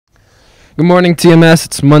Good morning, TMS.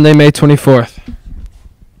 It's Monday, May 24th.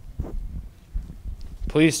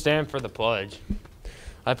 Please stand for the pledge.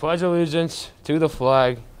 I pledge allegiance to the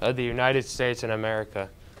flag of the United States of America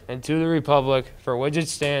and to the republic for which it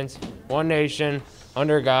stands, one nation,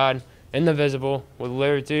 under God, indivisible, with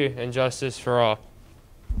liberty and justice for all.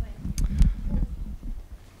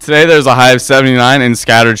 Today there's a high of 79 and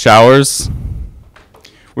scattered showers.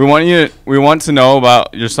 We want to know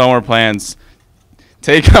about your summer plans.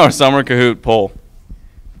 Take our summer Kahoot poll.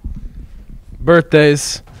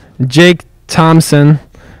 Birthdays: Jake Thompson,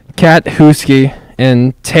 Kat Husky,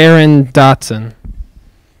 and Taryn Dotson.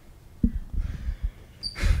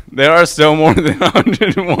 There are still more than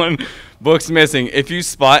 101 books missing. If you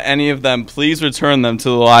spot any of them, please return them to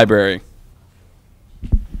the library.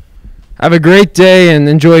 Have a great day and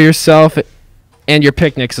enjoy yourself and your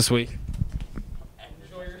picnics this week.